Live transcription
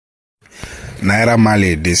Naira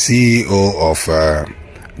Marley, the CEO of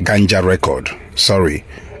Ganja Record,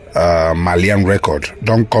 Malian Record,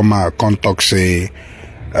 don't come out and talk say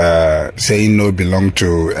he no belong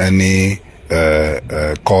to any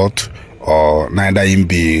cult or neither him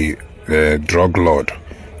be drug lord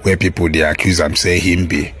where people they accuse him say him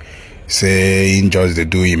be. Say he just they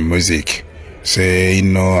do him music. Say he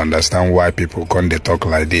no understand why people come they talk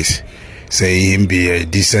like this. Say him be a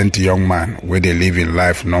decent young man where they live in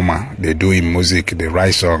life normal. They do him music, they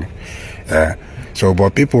write song.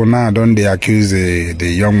 But people now don't they accuse the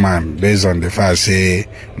young man based on the fact say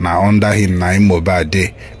now under him na him mobile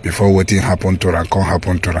day before waiting happen to her can't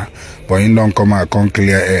happen to her. But he don't come out come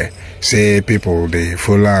clear air. Say people they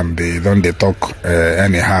follow him, they don't they talk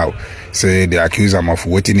anyhow. Say they accuse him of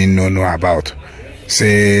waiting in know about.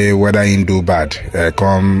 Say whether he do bad,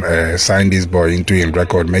 come sign this boy into his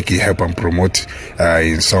record, make it help and promote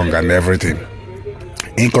his song and everything.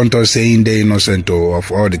 In contrast, saying they innocent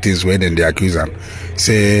of all the things where then they accuse him.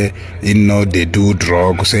 Say they do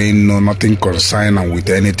drug. Say nothing concern them with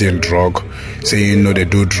anything drug. Say they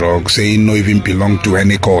do drug. Say even belong to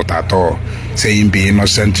any cult at all. Say him be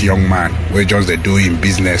innocent young man. We just they do in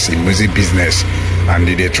business, in music business, and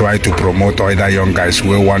they try to promote other young guys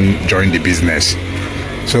who want join the business.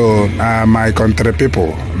 So my country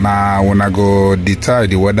people, now when I go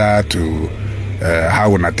decide whether to how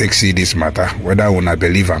wanna take see this matter, whether I wanna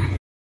believe them.